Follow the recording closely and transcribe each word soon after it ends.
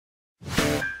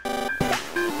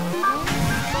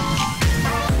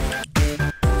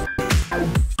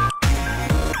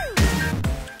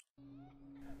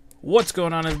What's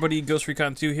going on, everybody? Ghost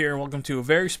Recon 2 here, and welcome to a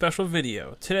very special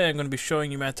video. Today I'm going to be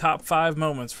showing you my top 5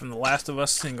 moments from The Last of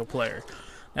Us Singleplayer.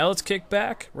 Now let's kick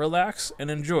back, relax, and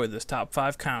enjoy this top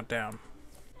 5 countdown.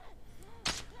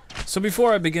 So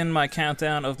before I begin my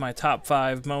countdown of my top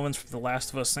 5 moments from The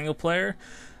Last of Us Singleplayer,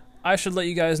 I should let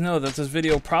you guys know that this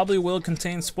video probably will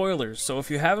contain spoilers, so if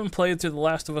you haven't played through The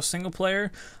Last of Us Singleplayer,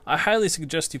 I highly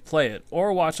suggest you play it,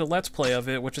 or watch a Let's Play of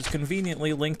it, which is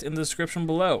conveniently linked in the description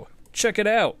below. Check it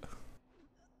out!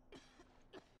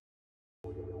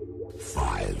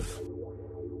 5.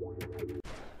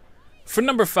 For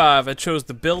number 5, I chose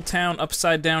the Billtown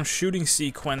upside down shooting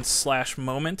sequence /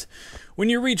 moment. When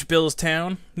you reach Bill's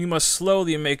town, you must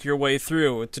slowly make your way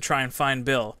through to try and find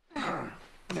Bill.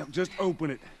 Now just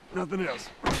open it, nothing else.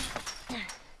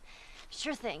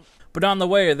 Sure thing. But on the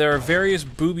way, there are various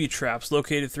booby traps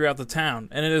located throughout the town,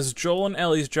 and it is Joel and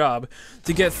Ellie's job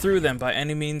to get through them by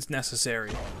any means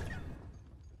necessary.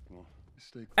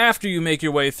 After you make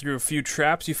your way through a few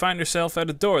traps, you find yourself at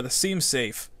a door that seems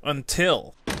safe,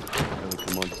 until... Ellie,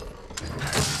 come on.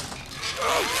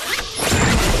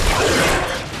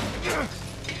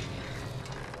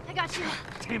 I got you.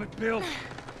 Damn it, Bill.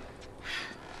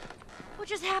 What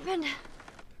just happened?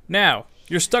 Now,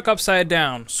 you're stuck upside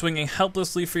down, swinging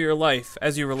helplessly for your life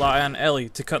as you rely on Ellie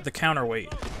to cut the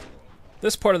counterweight.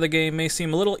 This part of the game may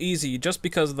seem a little easy just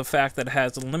because of the fact that it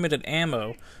has limited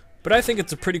ammo, but I think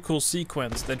it's a pretty cool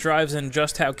sequence that drives in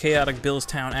just how chaotic Bill's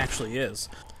town actually is.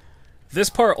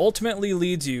 This part ultimately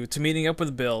leads you to meeting up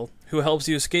with Bill, who helps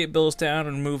you escape Bill's town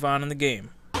and move on in the game.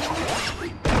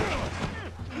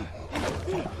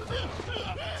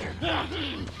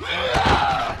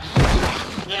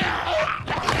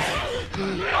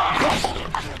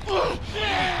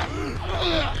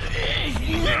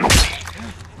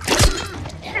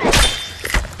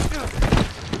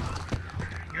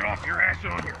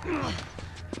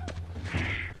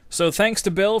 So thanks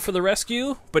to Bill for the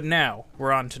rescue, but now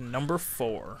we're on to number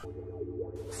 4.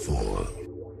 4.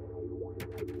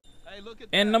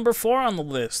 And number 4 on the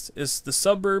list is the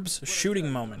suburbs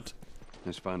shooting moment.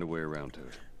 Let's find a way around to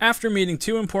it. After meeting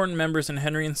 2 important members in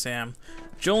Henry and Sam,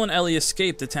 Joel and Ellie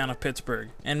escape the town of Pittsburgh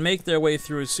and make their way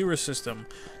through a sewer system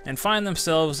and find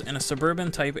themselves in a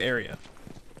suburban type area.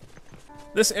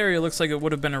 This area looks like it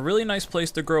would have been a really nice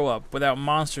place to grow up without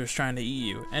monsters trying to eat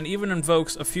you, and even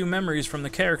invokes a few memories from the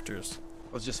characters.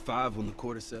 I was just 5 when the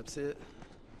cordyceps hit.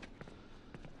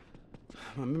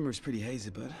 My memory's pretty hazy,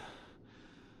 but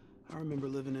I remember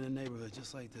living in a neighborhood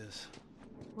just like this.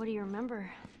 What do you remember?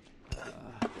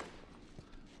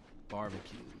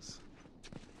 Barbecues.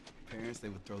 Parents, they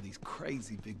would throw these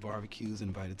crazy big barbecues and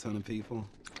invite a ton of people.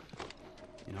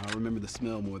 You know, I remember the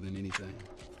smell more than anything.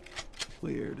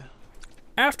 Weird.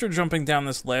 After jumping down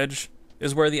this ledge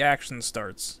is where the action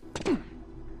starts.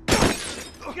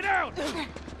 Get out!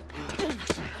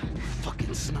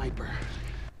 Fucking sniper.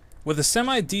 With a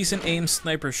semi-decent aim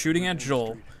sniper shooting at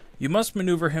Joel, you must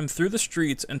maneuver him through the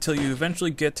streets until you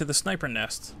eventually get to the sniper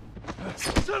nest.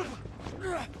 Son of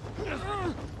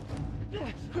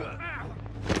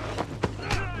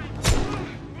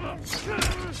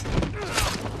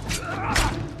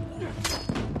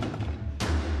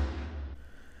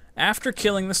After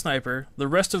killing the sniper, the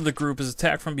rest of the group is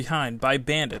attacked from behind by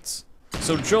bandits.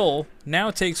 So Joel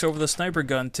now takes over the sniper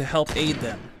gun to help aid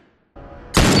them.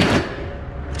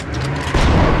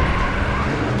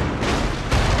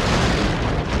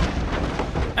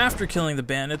 After killing the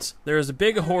bandits, there is a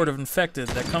big horde of infected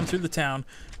that come through the town,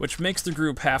 which makes the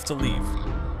group have to leave.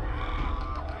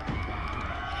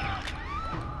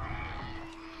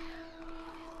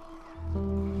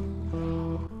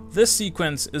 This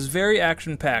sequence is very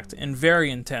action-packed and very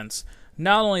intense.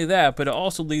 Not only that, but it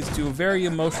also leads to a very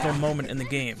emotional moment in the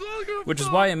game, which is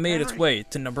why it made its way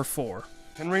to number 4.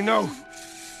 Henry, no!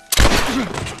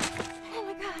 Oh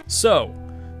my god. So,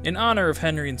 in honor of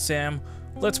Henry and Sam,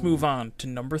 let's move on to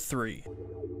number 3.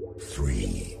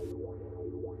 3.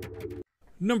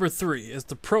 Number 3 is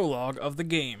the prologue of the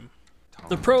game.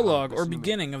 The prologue, or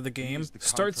beginning of the game,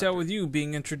 starts out with you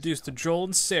being introduced to Joel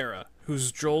and Sarah,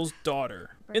 who's Joel's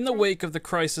daughter. In the wake of the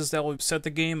crisis that will set the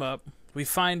game up, we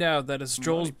find out that it's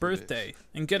Joel's birthday,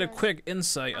 and get a quick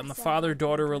insight on the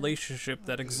father-daughter relationship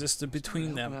that existed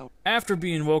between them. After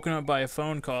being woken up by a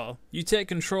phone call, you take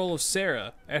control of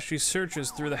Sarah as she searches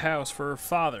through the house for her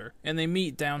father, and they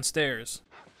meet downstairs.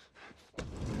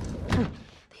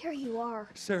 Here you are.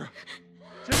 Sarah.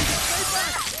 Jimmy, stay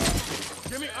back!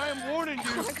 Jimmy, I am warning you!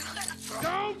 Oh my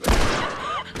god.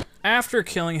 Don't! After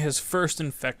killing his first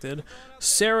infected,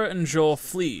 Sarah and Joel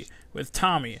flee, with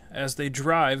Tommy. As they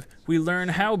drive, we learn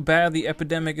how bad the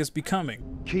epidemic is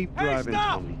becoming. Keep driving,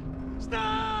 Tommy.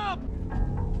 Stop!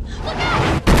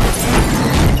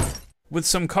 With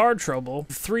some car trouble,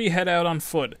 the three head out on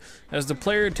foot as the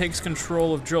player takes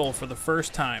control of Joel for the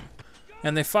first time,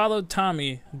 and they follow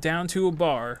Tommy down to a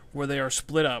bar where they are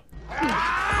split up.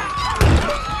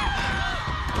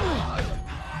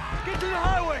 Get to the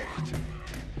highway!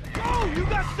 Go! You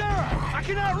got Sarah! I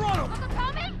can outrun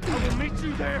him! I will meet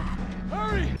you there!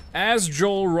 Hurry! As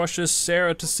Joel rushes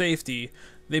Sarah to safety,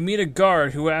 they meet a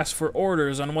guard who asks for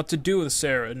orders on what to do with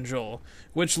Sarah and Joel,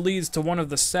 which leads to one of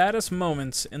the saddest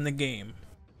moments in the game.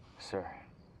 Sir,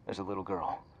 there's a little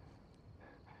girl.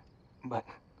 But...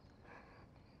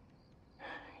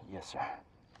 Yes, sir.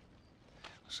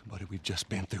 Somebody, we've just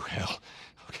been through hell.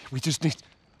 Okay, we just need...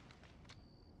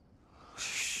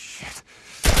 Shit.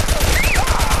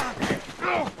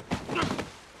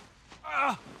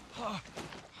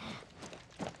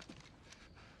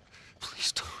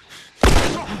 Please don't.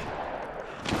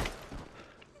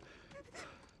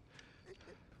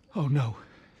 Oh no.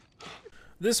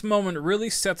 This moment really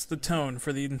sets the tone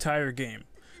for the entire game.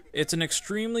 It's an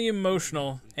extremely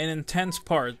emotional and intense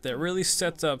part that really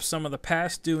sets up some of the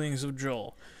past doings of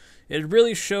Joel. It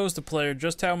really shows the player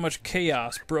just how much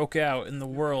chaos broke out in the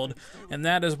world, and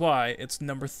that is why it's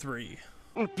number 3.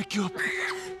 I'm gonna pick you up.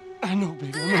 I know,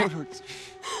 baby. I know it hurts.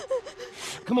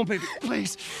 Come on, baby.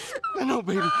 Please. I know,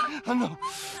 baby. I know.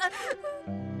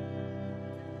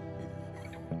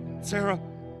 Sarah.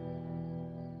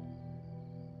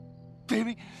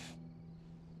 Baby.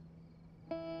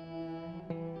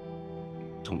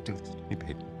 Don't do this to me,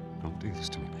 baby. Don't do this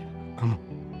to me, baby. Come on.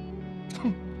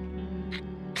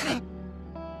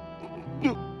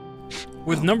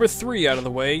 With number 3 out of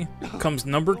the way, comes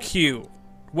number Q.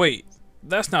 Wait,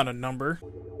 that's not a number.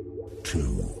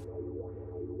 2.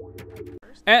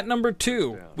 At number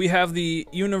 2, we have the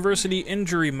university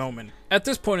injury moment. At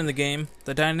this point in the game,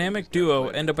 the dynamic duo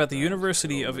end up at the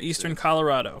University of Eastern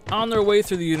Colorado. On their way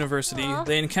through the university,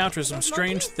 they encounter some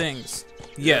strange things.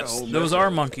 Yes, those are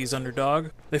monkeys, underdog.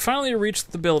 They finally reach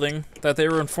the building that they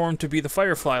were informed to be the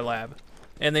Firefly lab,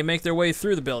 and they make their way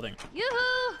through the building.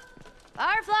 Yoo-hoo!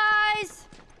 Fireflies!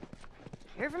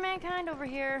 Here for mankind over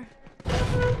here. You're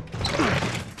looking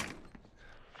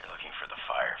for the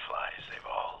Fireflies. They've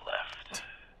all left.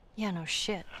 Yeah, no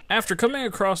shit. After coming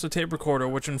across a tape recorder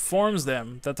which informs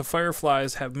them that the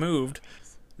Fireflies have moved,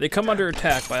 they come under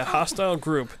attack by a hostile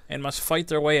group and must fight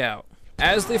their way out.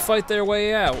 As they fight their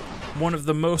way out, one of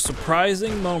the most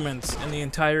surprising moments in the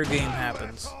entire game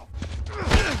happens.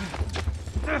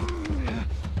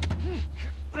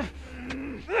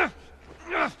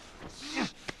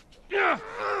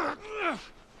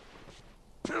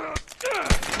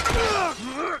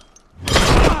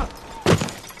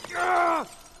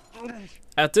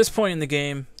 At this point in the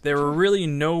game, there were really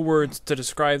no words to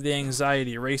describe the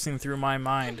anxiety racing through my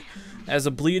mind as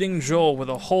a bleeding Joel with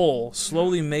a hole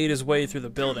slowly made his way through the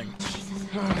building.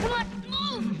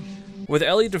 With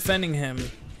Ellie defending him,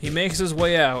 he makes his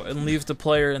way out and leaves the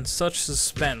player in such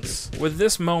suspense. With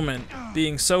this moment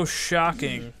being so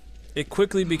shocking, it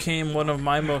quickly became one of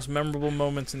my most memorable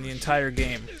moments in the entire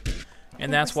game,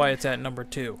 and that's why it's at number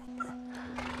 2.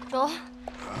 Joel?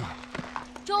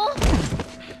 Joel?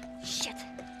 Shit.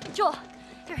 Joel,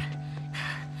 here.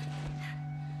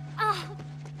 Oh,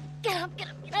 get up, get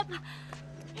up, get up.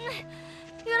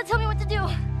 You gotta tell me what to do.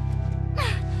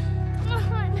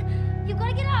 Come on. You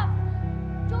gotta get up.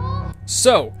 Joel?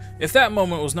 So, if that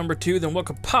moment was number 2, then what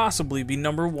could possibly be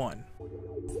number 1?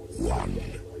 1.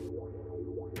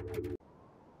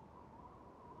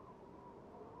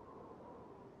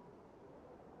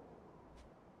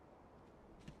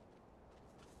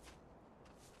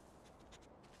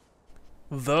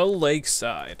 The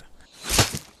Lakeside.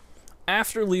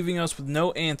 After leaving us with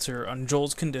no answer on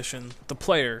Joel's condition, the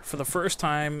player, for the first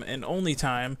time and only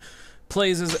time,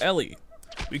 plays as Ellie.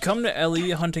 We come to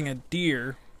Ellie hunting a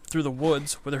deer through the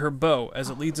woods with her bow as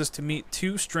it leads us to meet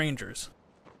 2 strangers.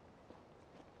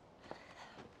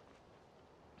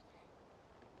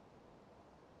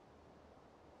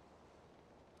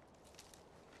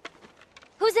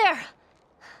 Who's there?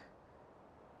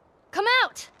 Come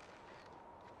out!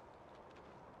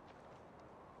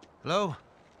 Hello?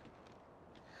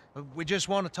 We just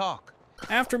want to talk.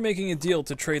 After making a deal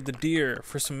to trade the deer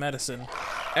for some medicine,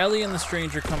 Ellie and the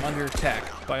stranger come under attack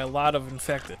by a lot of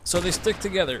infected, so they stick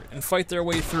together and fight their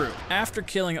way through. After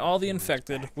killing all the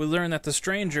infected, we learn that the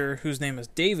stranger, whose name is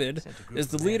David, is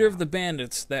the leader of the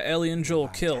bandits that Ellie and Joel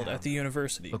killed at the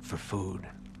university. Look for food.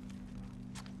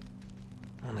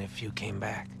 Only a few came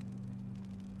back.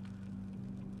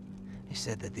 They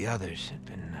said that the others had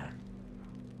been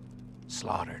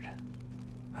slaughtered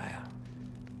by a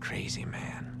crazy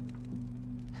man.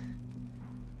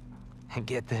 And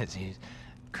get this, he's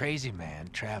a crazy man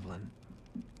traveling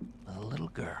with a little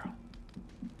girl.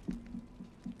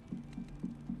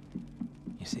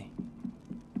 You see,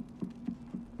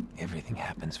 everything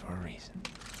happens for a reason.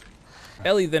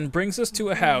 Ellie then brings us to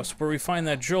a house where we find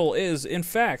that Joel is, in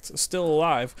fact, still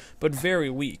alive, but very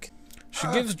weak. She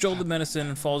gives Joel the medicine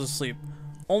and falls asleep,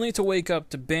 only to wake up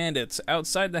to bandits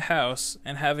outside the house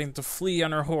and having to flee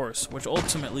on her horse, which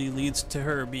ultimately leads to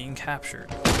her being captured.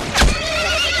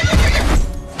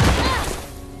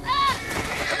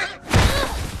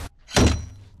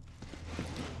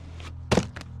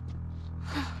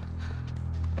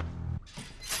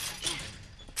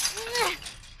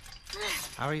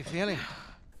 How are you feeling?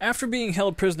 After being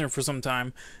held prisoner for some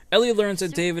time, Ellie learns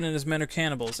that David and his men are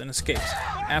cannibals and escapes,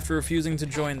 after refusing to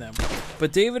join them.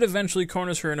 But David eventually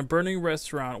corners her in a burning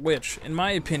restaurant which, in my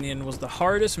opinion, was the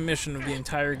hardest mission of the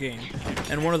entire game,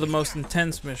 and one of the most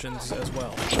intense missions as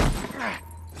well.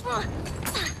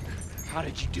 How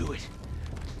did you do it?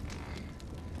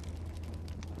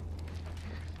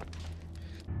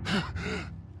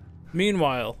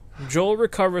 Meanwhile, Joel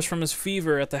recovers from his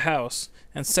fever at the house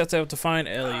and sets out to find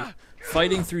Ellie.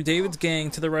 Fighting through David's gang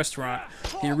to the restaurant,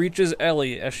 he reaches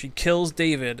Ellie as she kills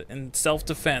David in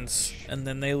self-defense, and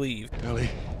then they leave. Ellie.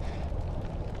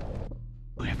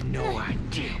 You have no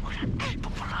idea what I'm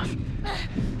capable of.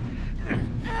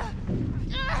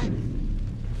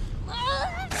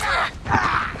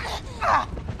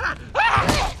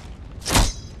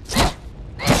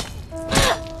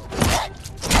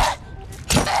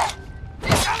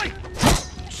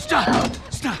 Stop!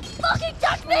 Stop! Fucking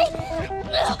touch me!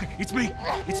 It's okay. It's me.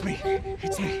 It's me.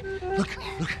 It's me. Look.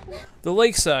 The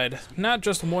lakeside, not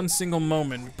just one single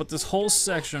moment, but this whole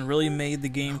section really made the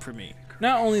game for me.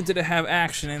 Not only did it have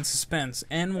action and suspense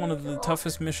and one of the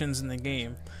toughest missions in the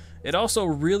game, it also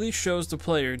really shows the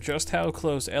player just how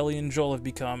close Ellie and Joel have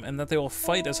become and that they will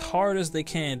fight as hard as they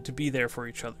can to be there for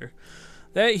each other.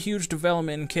 That huge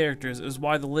development in characters is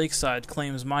why the lakeside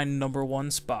claims my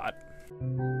 #1 spot.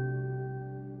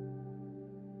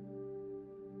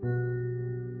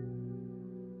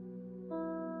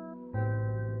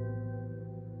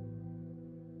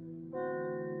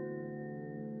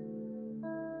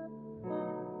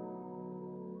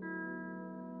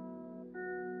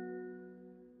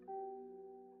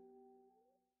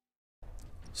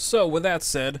 So, with that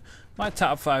said, my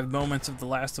top 5 moments of The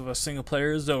Last of Us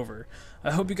Singleplayer is over.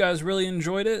 I hope you guys really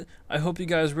enjoyed it, I hope you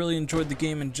guys really enjoyed the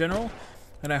game in general,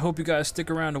 and I hope you guys stick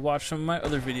around to watch some of my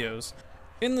other videos.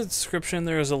 In the description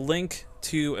there is a link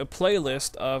to a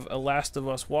playlist of a Last of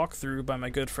Us walkthrough by my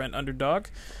good friend Underdog,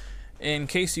 in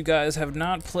case you guys have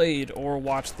not played or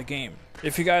watched the game.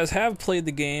 If you guys have played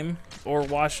the game, or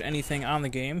watched anything on the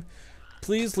game,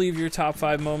 please leave your top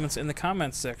 5 moments in the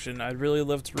comments section. I'd really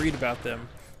love to read about them.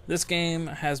 This game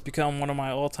has become one of my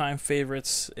all-time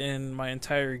favorites in my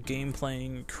entire game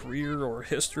playing career or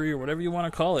history or whatever you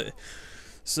want to call it.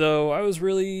 So I was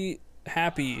really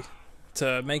happy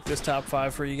to make this top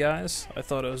 5 for you guys. I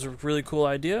thought it was a really cool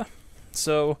idea.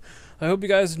 So I hope you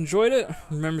guys enjoyed it.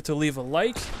 Remember to leave a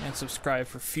like and subscribe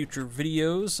for future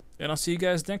videos. And I'll see you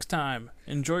guys next time.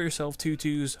 Enjoy yourself,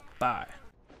 tutus. Bye.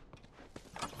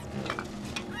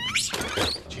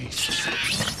 Jesus.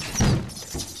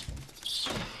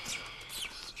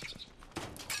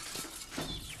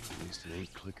 At least it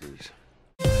ain't clickers.